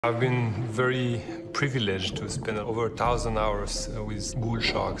I've been very privileged to spend over 1,000 hours with bull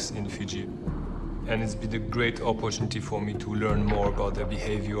sharks in Fiji. And it's been a great opportunity for me to learn more about their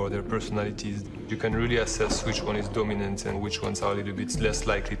behavior or their personalities. You can really assess which one is dominant and which ones are a little bit less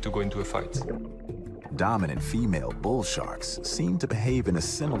likely to go into a fight. Dominant female bull sharks seem to behave in a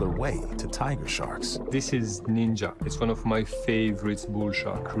similar way to tiger sharks. This is Ninja. It's one of my favorites bull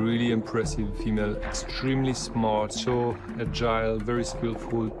shark. Really impressive female, extremely smart, so agile, very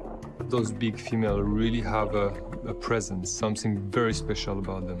skillful. Those big females really have a presence, something very special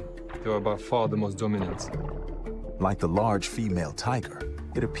about them. They are by far the most dominant. Like the large female tiger,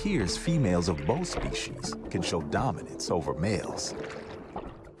 it appears females of both species can show dominance over males.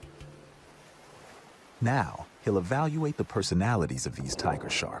 Now, he'll evaluate the personalities of these tiger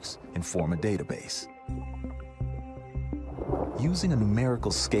sharks and form a database. Using a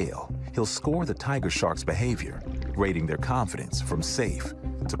numerical scale, he'll score the tiger shark's behavior, rating their confidence from safe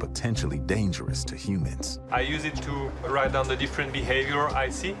to potentially dangerous to humans. I use it to write down the different behavior I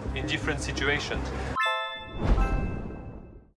see in different situations.